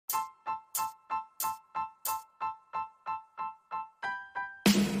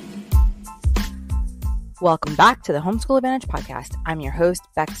Welcome back to the Homeschool Advantage podcast. I'm your host,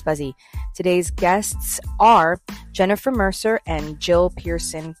 Bex Buzzy. Today's guests are Jennifer Mercer and Jill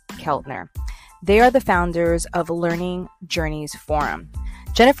Pearson-Keltner. They are the founders of Learning Journeys Forum.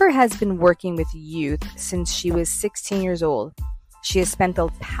 Jennifer has been working with youth since she was 16 years old. She has spent the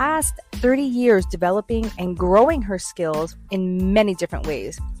past 30 years developing and growing her skills in many different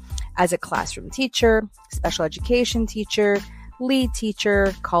ways. As a classroom teacher, special education teacher, lead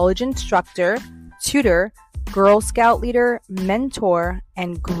teacher, college instructor, tutor, Girl Scout leader, mentor,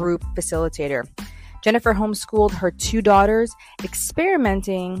 and group facilitator. Jennifer homeschooled her two daughters,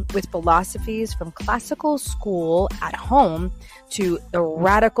 experimenting with philosophies from classical school at home to the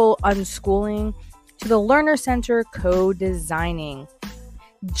radical unschooling to the learner center co-designing.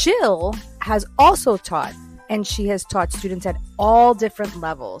 Jill has also taught, and she has taught students at all different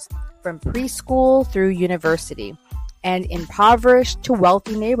levels, from preschool through university, and impoverished to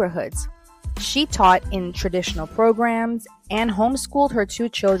wealthy neighborhoods. She taught in traditional programs and homeschooled her two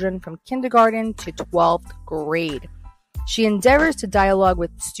children from kindergarten to 12th grade. She endeavors to dialogue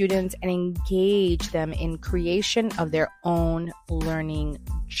with students and engage them in creation of their own learning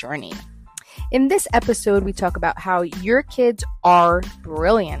journey. In this episode, we talk about how your kids are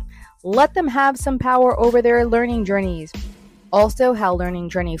brilliant. Let them have some power over their learning journeys. Also, how Learning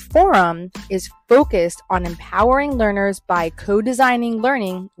Journey Forum is focused on empowering learners by co-designing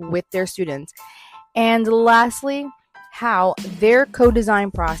learning with their students. And lastly, how their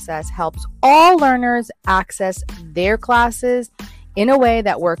co-design process helps all learners access their classes in a way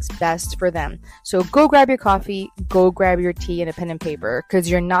that works best for them. So go grab your coffee, go grab your tea and a pen and paper, because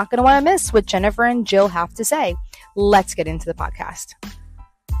you're not going to want to miss what Jennifer and Jill have to say. Let's get into the podcast.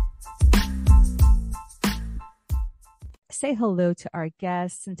 Say hello to our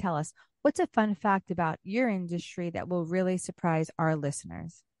guests and tell us, what's a fun fact about your industry that will really surprise our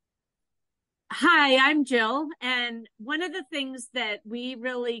listeners? Hi, I'm Jill. And one of the things that we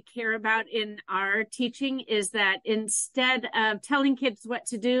really care about in our teaching is that instead of telling kids what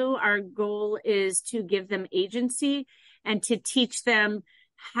to do, our goal is to give them agency and to teach them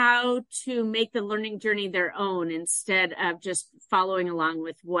how to make the learning journey their own instead of just following along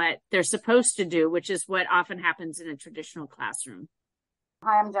with what they're supposed to do, which is what often happens in a traditional classroom.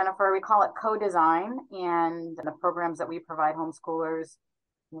 Hi, I'm Jennifer. We call it co-design, and the programs that we provide homeschoolers,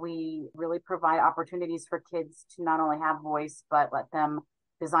 we really provide opportunities for kids to not only have voice, but let them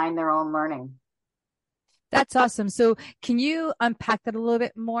design their own learning. That's awesome. So can you unpack that a little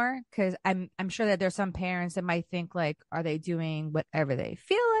bit more? Because I'm sure that there's some parents that might think like, are they doing whatever they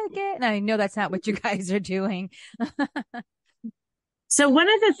feel like it? And I know that's not what you guys are doing. So one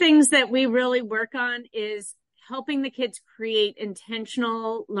of the things that we really work on is helping the kids create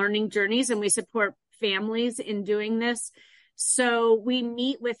intentional learning journeys, and we support families in doing this. So we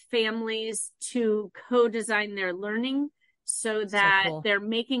meet with families to co-design their learning so that cool. They're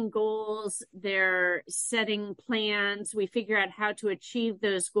making goals, they're setting plans, we figure out how to achieve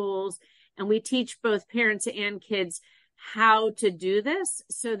those goals, and we teach both parents and kids how to do this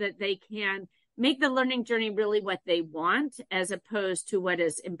so that they can make the learning journey really what they want as opposed to what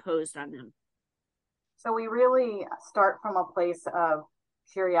is imposed on them. So we really start from a place of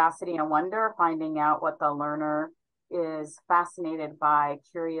curiosity and wonder, finding out what the learner is fascinated by,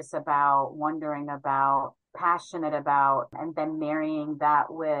 curious about, wondering about, passionate about, and then marrying that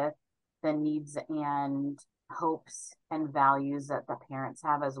with the needs and hopes and values that the parents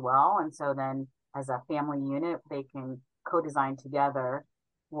have as well. And so then as a family unit, they can co-design together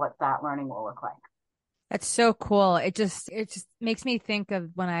what that learning will look like. That's so cool. It just makes me think of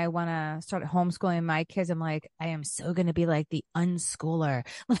when I want to start homeschooling my kids. I'm like, I am so going to be like the unschooler.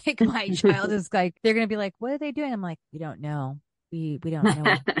 Like my child is like, they're going to be like, what are they doing? I'm like, we don't know. We don't know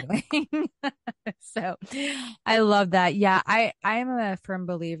what we're doing. So I love that. Yeah, I am a firm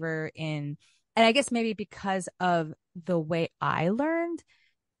believer in, and I guess maybe because of the way I learned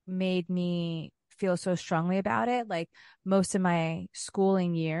made me feel so strongly about it. Like most of my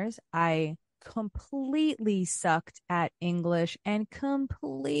schooling years, I completely sucked at English and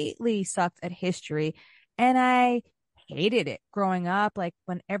completely sucked at history. And I hated it growing up. Like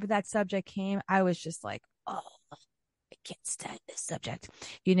whenever that subject came, I was just like, oh, I can't stand this subject,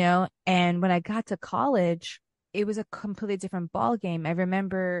 you know? And when I got to college, it was a completely different ball game. I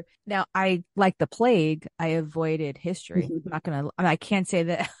remember now I like the plague. I avoided history. I can't say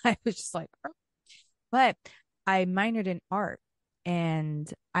that I was just like, but I minored in art.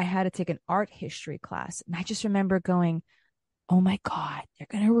 And I had to take an art history class. And I just remember going, oh my God, they're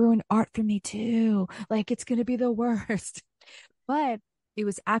going to ruin art for me too. Like it's going to be the worst. But it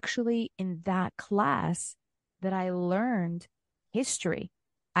was actually in that class that I learned history.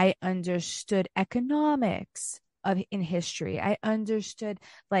 I understood economics in history. I understood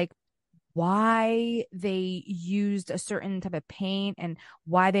like why they used a certain type of paint and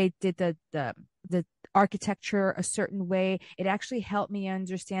why they did the architecture a certain way. It actually helped me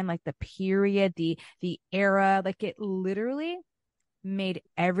understand like the period, the era. Like it literally made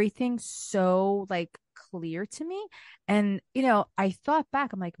everything so like clear to me. And I thought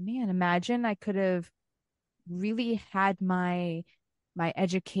back, I'm like, man, imagine I could have really had my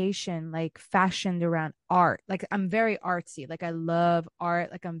education like fashioned around art. Like I'm very artsy. Like I love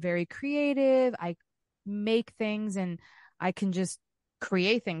art. Like I'm very creative. I make things and I can just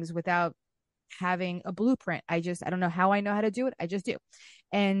create things without having a blueprint. I don't know how I know how to do it. I just do.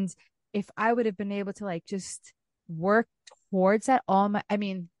 And if I would have been able to like just work towards that I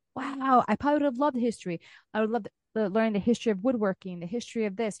mean, wow, I probably would have loved history. I would love to learn the history of woodworking, the history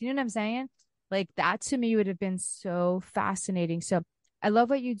of this. You know what I'm saying? Like that to me would have been so fascinating. So I love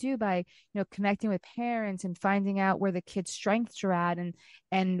what you do by, connecting with parents and finding out where the kids' strengths are at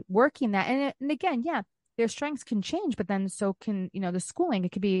and working that. And again, yeah, their strengths can change, but then so can, the schooling.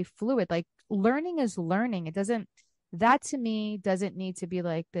 It could be fluid. Like learning is learning. That to me doesn't need to be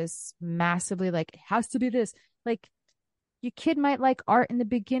like this massively, like it has to be this. Like your kid might like art in the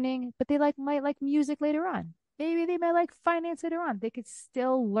beginning, but they might like music later on. Maybe they might like finance later on. They could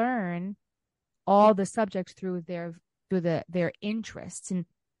still learn all the subjects through their interests. And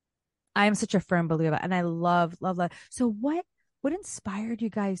I am such a firm believer, and I love. So what inspired you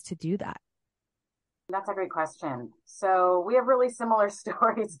guys to do that? That's a great question. So we have really similar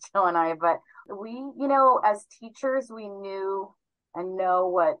stories, Jill and I, but we, as teachers, we knew and know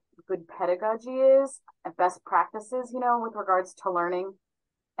what good pedagogy is and best practices, with regards to learning.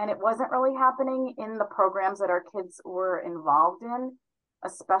 And it wasn't really happening in the programs that our kids were involved in,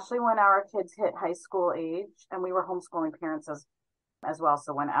 especially when our kids hit high school age. And we were homeschooling parents as well.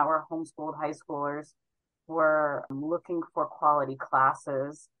 So when our homeschooled high schoolers were looking for quality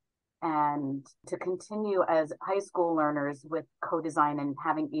classes and to continue as high school learners with co-design and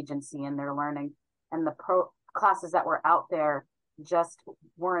having agency in their learning, and the classes that were out there just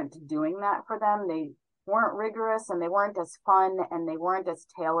weren't doing that for them. They weren't rigorous and they weren't as fun and they weren't as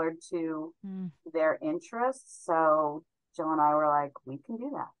tailored to their interests. So Jill and I were like, we can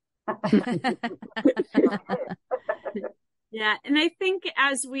do that. Yeah. And I think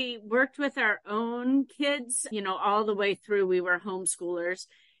as we worked with our own kids, all the way through, we were homeschoolers.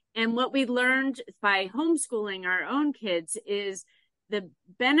 And what we learned by homeschooling our own kids is the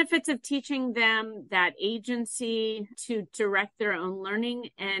benefits of teaching them that agency to direct their own learning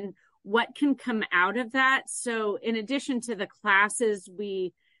and what can come out of that. So in addition to the classes,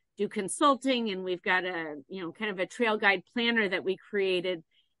 we do consulting, and we've got a, kind of a trail guide planner that we created.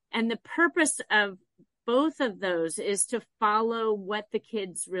 And the purpose of both of those is to follow what the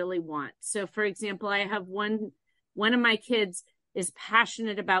kids really want. So for example, I have one of my kids is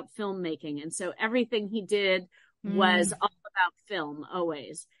passionate about filmmaking. And so everything he did was all about film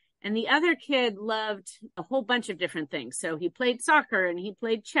always. And the other kid loved a whole bunch of different things. So he played soccer and he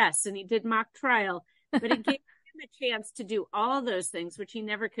played chess and he did mock trial, but it gave him a chance to do all those things, which he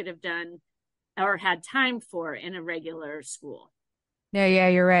never could have done or had time for in a regular school. No, yeah,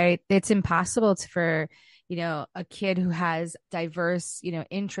 you're right. It's impossible for, a kid who has diverse,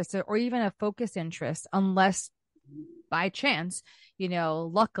 interests or even a focused interest, unless by chance,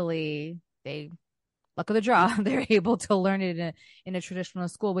 luckily luck of the draw, they're able to learn it in a traditional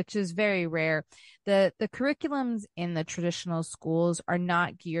school, which is very rare. The curriculums in the traditional schools are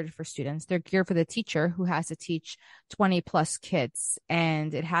not geared for students. They're geared for the teacher who has to teach 20 plus kids.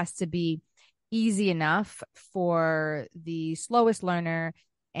 And it has to be easy enough for the slowest learner.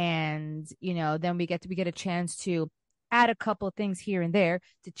 And, then we get a chance to add a couple of things here and there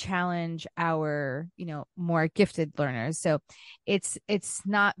to challenge our, more gifted learners. So it's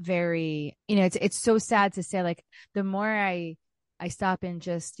not very, it's so sad to say, like, the more I stop and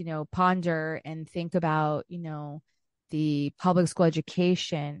just, ponder and think about, the public school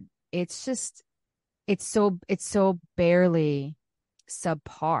education, it's so barely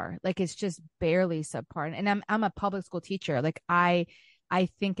subpar. Like it's just barely subpar. And I'm a public school teacher. Like I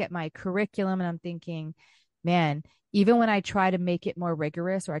think at my curriculum and I'm thinking, man, even when I try to make it more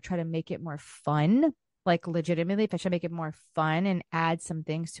rigorous or I try to make it more fun, like legitimately, if I try to make it more fun and add some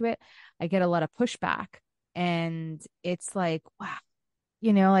things to it, I get a lot of pushback. And it's like, wow,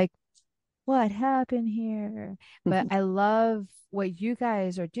 like what happened here? But I love what you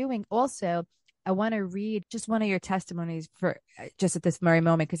guys are doing. Also, I want to read just one of your testimonies for just at this very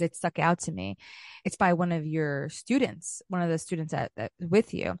moment because it stuck out to me. It's by one of your students, one of the students that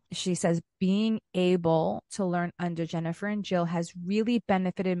with you. She says, being able to learn under Jennifer and Jill has really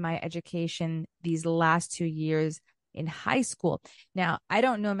benefited my education these last 2 years in high school. Now, I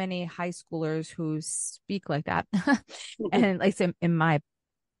don't know many high schoolers who speak like that. And like in my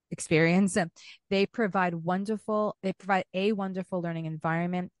experience, they provide a wonderful learning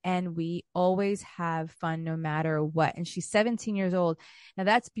environment, and we always have fun no matter what. And she's 17 years old. Now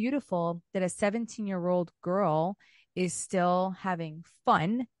that's beautiful that a 17-year-old girl is still having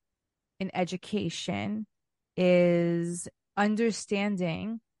fun in education, is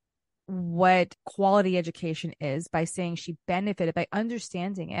understanding what quality education is by saying she benefited by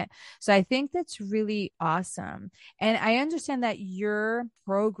understanding it. So I think that's really awesome. And I understand that your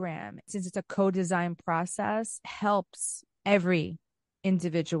program, since it's a co-design process, helps every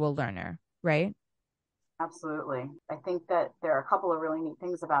individual learner, right? Absolutely. I think that there are a couple of really neat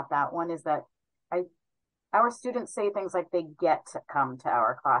things about that. One is that our students say things like they get to come to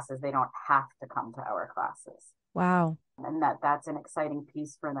our classes. They don't have to come to our classes. Wow. And that's an exciting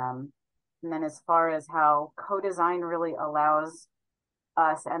piece for them. And then as far as how co-design really allows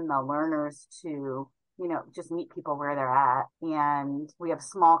us and the learners to, just meet people where they're at. And we have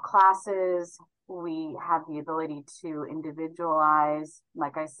small classes. We have the ability to individualize,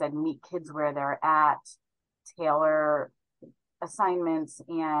 like I said, meet kids where they're at, tailor assignments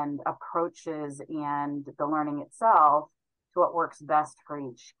and approaches and the learning itself to what works best for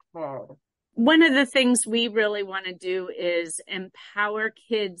each kid. One of the things we really want to do is empower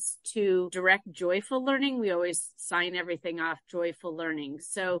kids to direct joyful learning. We always sign everything off joyful learning.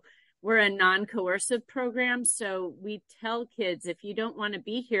 So we're a non-coercive program. So we tell kids, if you don't want to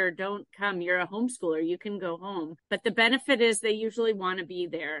be here, don't come. You're a homeschooler. You can go home. But the benefit is they usually want to be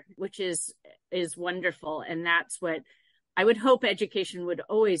there, which is wonderful. And that's what I would hope education would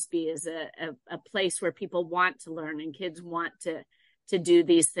always be, is a place where people want to learn and kids want to do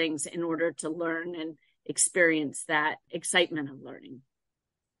these things in order to learn and experience that excitement of learning.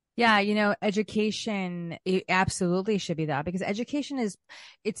 Yeah, education, it absolutely should be that, because education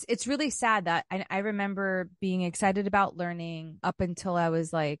it's really sad that I remember being excited about learning up until I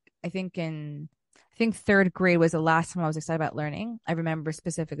was like, I think third grade was the last time I was excited about learning. I remember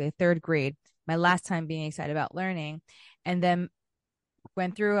specifically third grade, my last time being excited about learning, and then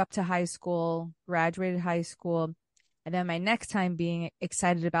went through up to high school, graduated high school. And then my next time being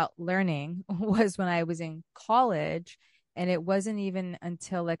excited about learning was when I was in college. And it wasn't even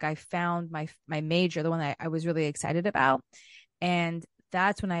until like I found my major, the one I was really excited about. And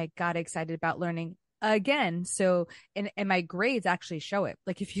that's when I got excited about learning again. So, and my grades actually show it.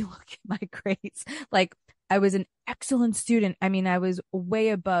 Like if you look at my grades, like I was an excellent student. I mean, I was way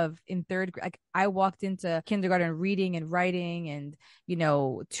above in third grade. Like I walked into kindergarten reading and writing and,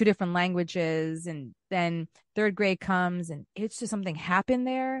 2 different languages. And then third grade comes and it's just something happened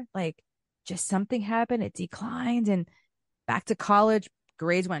there. Like just something happened. It declined, and back to college,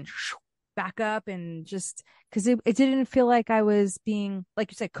 grades went back up, and just because it didn't feel like I was being,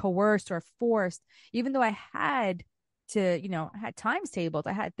 like you said, coerced or forced, even though I had to, I had times tabled,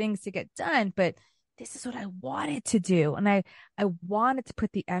 I had things to get done, but this is what I wanted to do. And I wanted to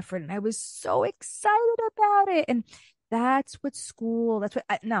put the effort, and I was so excited about it. And that's what no,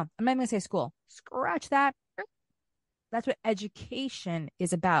 I'm not even gonna say school. Scratch that. That's what education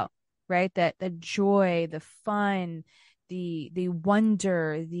is about, right? That the joy, the fun, the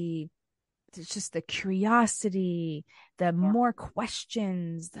wonder, it's just the curiosity, the more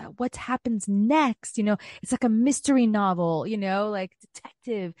questions, what happens next, it's like a mystery novel, like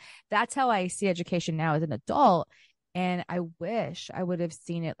detective. That's how I see education now as an adult. And I wish I would have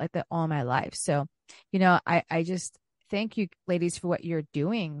seen it like that all my life. So, I just thank you ladies for what you're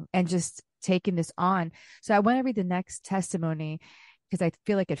doing and just taking this on. So I want to read the next testimony because I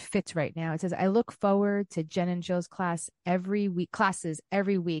feel like it fits right now. It says, I look forward to Jen and Jill's classes every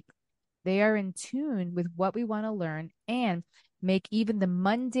week. They are in tune with what we want to learn and make even the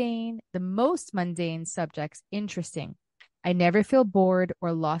most mundane subjects interesting. I never feel bored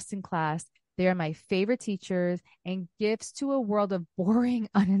or lost in class. They are my favorite teachers and gifts to a world of boring,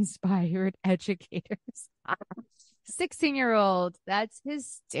 uninspired educators. 16-year-old, that's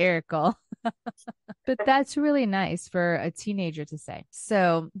hysterical. But that's really nice for a teenager to say.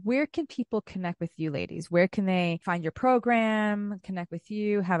 So where can people connect with you ladies? Where can they find your program, connect with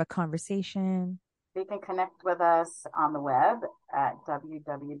you, have a conversation? They can connect with us on the web at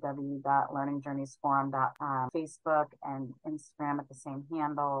www.learningjourneysforum.com, Facebook and Instagram at the same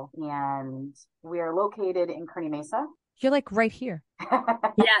handle. And we are located in Kearney Mesa. You're like right here.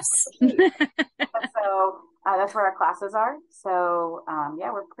 Yes. So that's where our classes are. So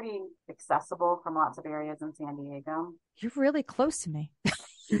yeah, we're pretty accessible from lots of areas in San Diego. You're really close to me.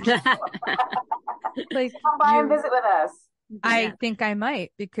 Like, come by and visit with us. I think I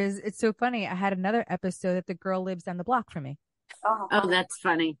might, because it's so funny. I had another episode that the girl lives down the block from me. Oh, that's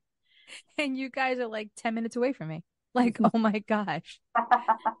funny. And you guys are like 10 minutes away from me. Like, oh my gosh.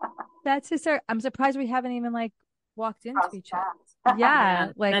 That's hysterical. I'm surprised we haven't even like walked into each other.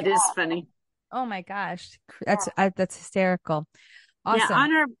 Yeah. Like that is funny. Oh my gosh. That's hysterical. Awesome.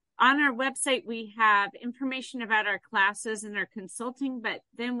 Yeah, on our website, we have information about our classes and our consulting, but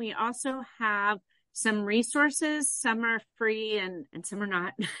then we also have some resources. Some are free and some are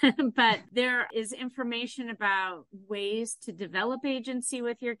not, but there is information about ways to develop agency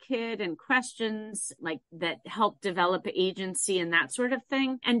with your kid and questions like that help develop agency and that sort of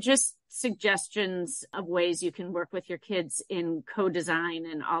thing. And just suggestions of ways you can work with your kids in co-design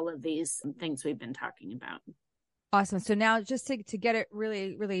and all of these things we've been talking about. Awesome. So now just to get it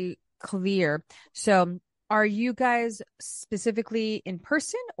really, really clear. So are you guys specifically in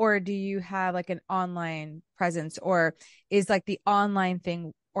person, or do you have like an online presence, or is like the online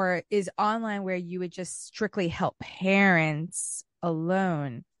thing, or is online where you would just strictly help parents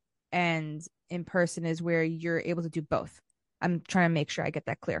alone, and in person is where you're able to do both? I'm trying to make sure I get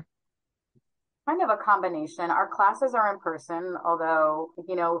that clear. Kind of a combination. Our classes are in person, although,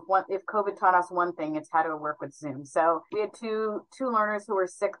 if COVID taught us one thing, it's how to work with Zoom. So we had two learners who were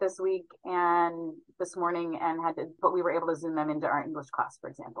sick this week and this morning but we were able to Zoom them into our English class, for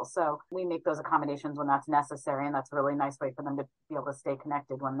example. So we make those accommodations when that's necessary. And that's a really nice way for them to be able to stay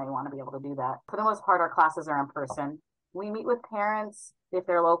connected when they want to be able to do that. For the most part, our classes are in person. We meet with parents if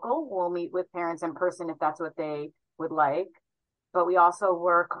they're local. We'll meet with parents in person if that's what they would like. But we also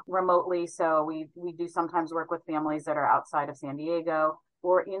work remotely. So we do sometimes work with families that are outside of San Diego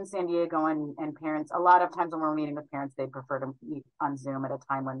or in San Diego, and parents. A lot of times when we're meeting with parents, they prefer to meet on Zoom at a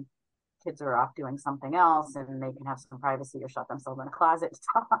time when kids are off doing something else and they can have some privacy or shut themselves in a closet to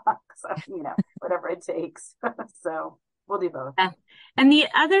talk. So, whatever it takes. So we'll do both. And the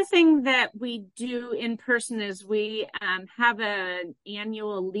other thing that we do in person is we have an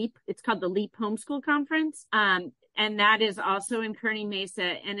annual LEAP. It's called the LEAP Homeschool Conference. And that is also in Kearney Mesa.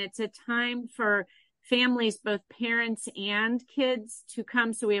 And it's a time for families, both parents and kids, to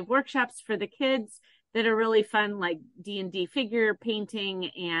come. So we have workshops for the kids that are really fun, like D&D figure painting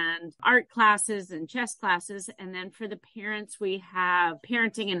and art classes and chess classes. And then for the parents, we have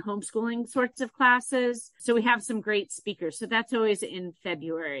parenting and homeschooling sorts of classes. So we have some great speakers. So that's always in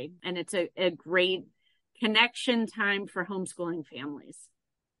February. And it's a great connection time for homeschooling families.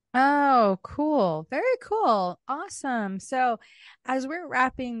 Oh, cool. Very cool. Awesome. So as we're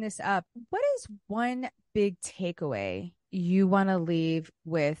wrapping this up, what is one big takeaway you want to leave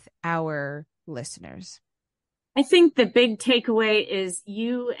with our listeners? I think the big takeaway is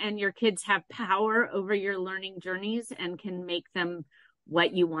you and your kids have power over your learning journeys and can make them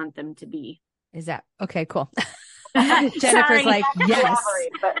what you want them to be. Is that okay? Cool. Jennifer's like, yes.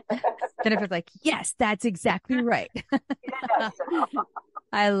 Jennifer's like, yes, that's exactly right.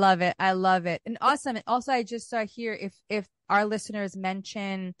 I love it. I love it. And awesome. And also, I just saw here, if our listeners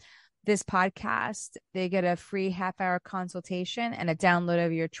mention this podcast, they get a free half-hour consultation and a download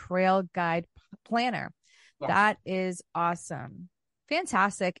of your trail guide planner. Yes. That is awesome.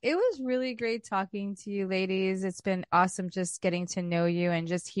 Fantastic. It was really great talking to you, ladies. It's been awesome just getting to know you and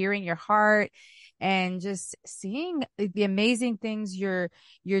just hearing your heart and just seeing the amazing things you're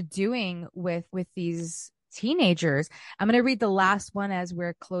doing with these teenagers. I'm going to read the last one as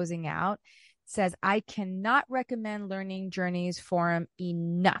we're closing out. It says, I cannot recommend Learning Journeys Forum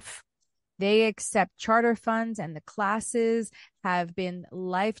enough. They accept charter funds and the classes have been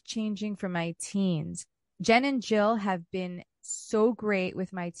life-changing for my teens. Jen and Jill have been so great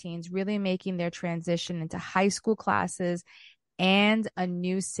with my teens, really making their transition into high school classes and a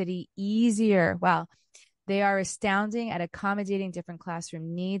new city easier. Wow. They are astounding at accommodating different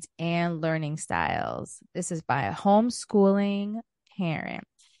classroom needs and learning styles. This is by a homeschooling parent.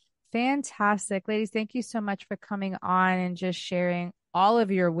 Fantastic. Ladies, thank you so much for coming on and just sharing all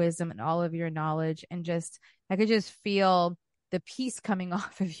of your wisdom and all of your knowledge. And I could just feel the peace coming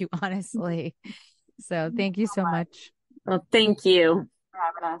off of you, honestly. So thank you so much. Well, thank you for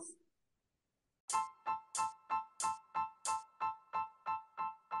having us.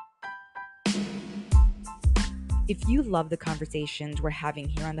 If you love the conversations we're having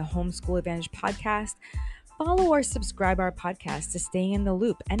here on the Homeschool Advantage podcast, follow or subscribe our podcast to stay in the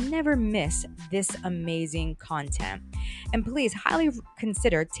loop and never miss this amazing content. And please highly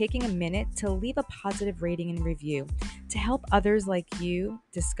consider taking a minute to leave a positive rating and review to help others like you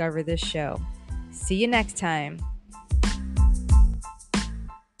discover this show. See you next time.